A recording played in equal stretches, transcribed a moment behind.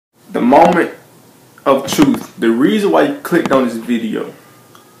The moment of truth. The reason why you clicked on this video.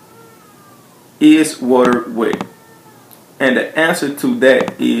 Is water wet? And the answer to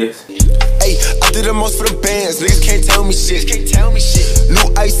that is, hey, I did the most for the bands. Niggas can't tell me shit.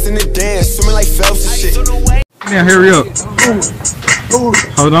 New ice in the dance, swimming like Phelps and shit. Yeah, hurry up.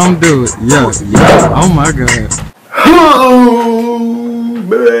 Hold on, do it. Yeah. Oh my god. oh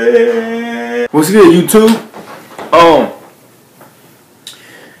man. What's good, YouTube?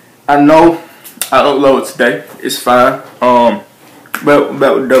 I know I upload today. It's fine. But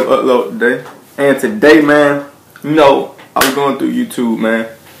upload today. And today, man, you know, I was going through YouTube, man.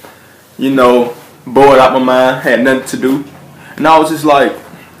 You know, bored out my mind, had nothing to do. And I was just like,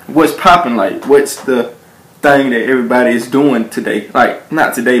 what's popping? Like, what's the thing that everybody is doing today? Like,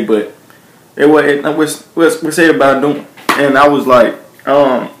 not today, but what's everybody doing? And I was like,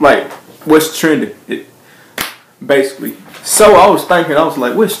 what's trending? Basically. So I was thinking, I was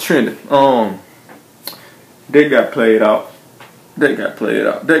like, what's trending? They got played out. They got played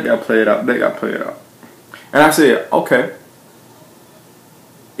out. They got played out. They got played out. And I said, okay,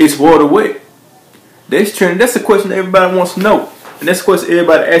 is water wet? That's trending. That's the question that everybody wants to know. And that's the question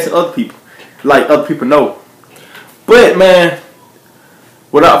everybody asking other people. Like other people know. But man,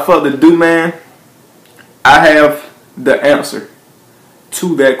 without further ado, man, I have the answer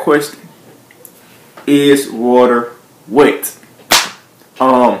to that question. Is water wet?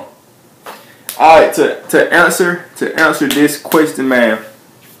 Alright, to answer this question, man,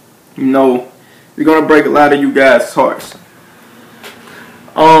 you know, we're gonna break a lot of you guys' hearts.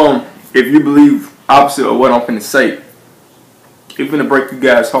 If you believe opposite of what I'm finna say, it's gonna break you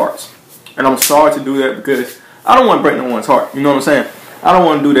guys' hearts. And I'm sorry to do that because I don't want to break no one's heart. You know what I'm saying? I don't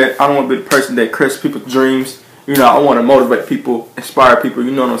want to do that. I don't want to be the person that crushes people's dreams. You know, I want to motivate people, inspire people.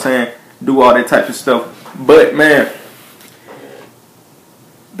 You know what I'm saying? Do all that type of stuff. But man,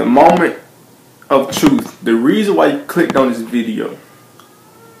 the moment of truth. The reason why you clicked on this video.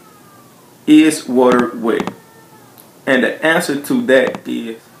 Is water wet? And the answer to that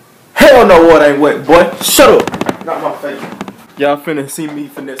is, hell no, water ain't wet, boy. Shut up. Not my face. Y'all finna see me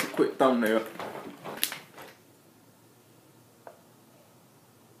finesse a quick thumbnail.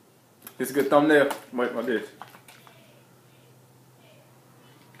 It's a good thumbnail. Wait, like this.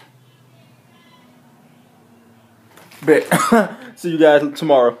 Bet. See you guys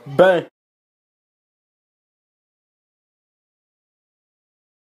tomorrow. Bang.